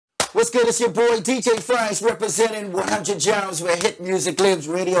What's good? It's your boy DJ Fries representing 100 Jams where hit music lives,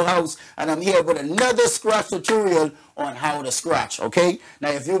 Radio House, and I'm here with another scratch tutorial on how to scratch, okay? Now,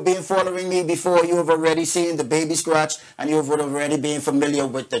 if you've been following me before, you have already seen the baby scratch and you've already been familiar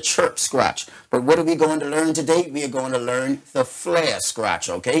with the chirp scratch. But what are we going to learn today? We are going to learn the flare scratch,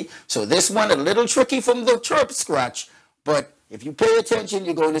 okay? So this one a little tricky from the chirp scratch, but if you pay attention,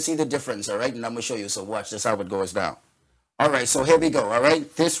 you're going to see the difference, all right? And I'm going to show you, so watch this how it goes down. All right, so here we go, all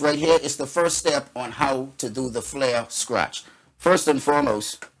right? This right here is the first step on how to do the flare scratch. First and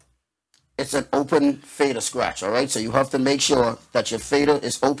foremost, it's an open fader scratch, all right? So you have to make sure that your fader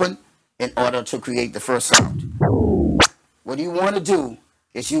is open in order to create the first sound. What you want to do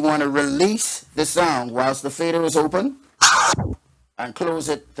is you want to release the sound whilst the fader is open and close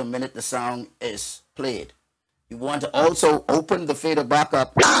it the minute the sound is played. You want to also open the fader back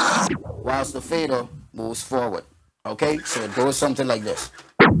up whilst the fader moves forward. Okay, so it goes something like this.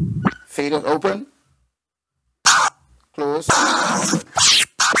 Fader open, close, open.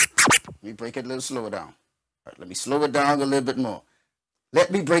 Let me break it a little slower down. All right, let me slow it down a little bit more.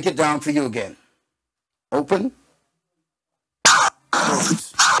 Let me break it down for you again. Open,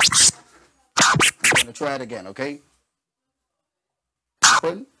 close. I'm going to try it again, okay?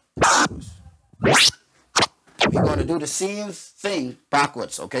 Open, close. We're going to do the same thing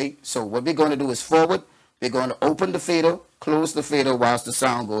backwards, okay? So what we're going to do is forward. We're going to open the fader, close the fader whilst the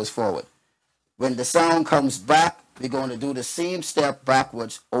sound goes forward. When the sound comes back, we're going to do the same step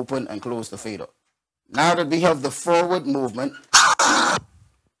backwards, open and close the fader. Now that we have the forward movement,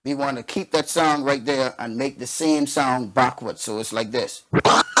 we want to keep that sound right there and make the same sound backwards. So it's like this.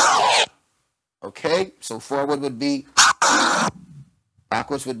 Okay, so forward would be,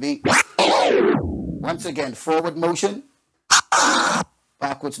 backwards would be. Once again, forward motion,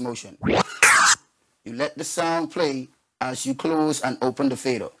 backwards motion. You let the sound play as you close and open the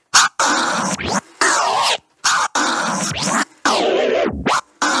fader.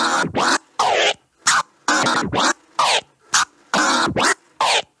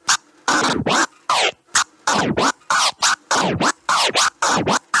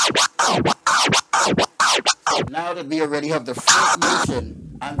 Now that we already have the front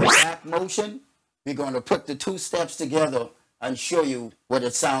motion and the back motion, we're going to put the two steps together and show you what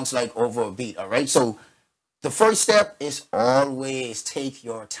it sounds like over a beat, all right? So the first step is always take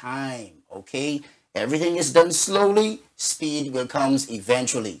your time, okay? Everything is done slowly. Speed will come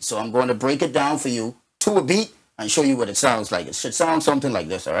eventually. So I'm going to break it down for you to a beat and show you what it sounds like. It should sound something like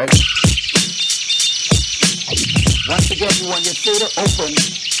this, all right? Once again, you want your fader open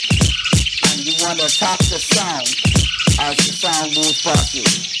and you want to attack the sound as the sound moves past you.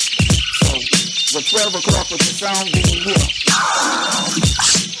 So with 12 o'clock with the sound being here,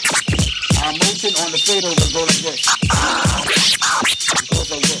 our motion on the fader will go like this. It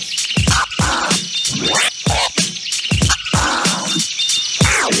goes like this.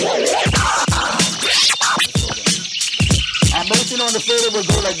 Our motion on the fader will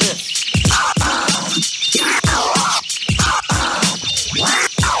go like this.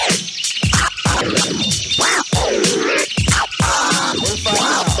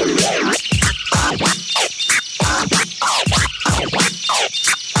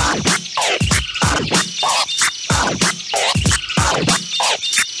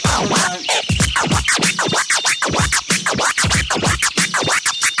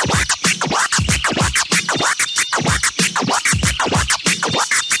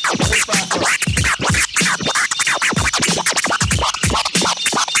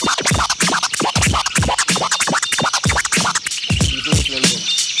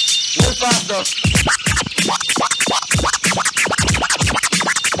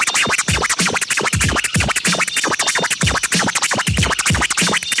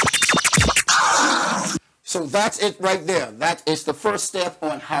 So that's it right there. That is the first step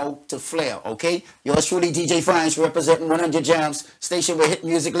on how to flare, okay? Yours truly, DJ Fines, representing 100 Jams, station where hit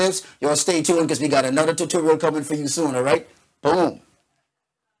music lives. Y'all stay tuned because we got another tutorial coming for you soon, all right? Boom.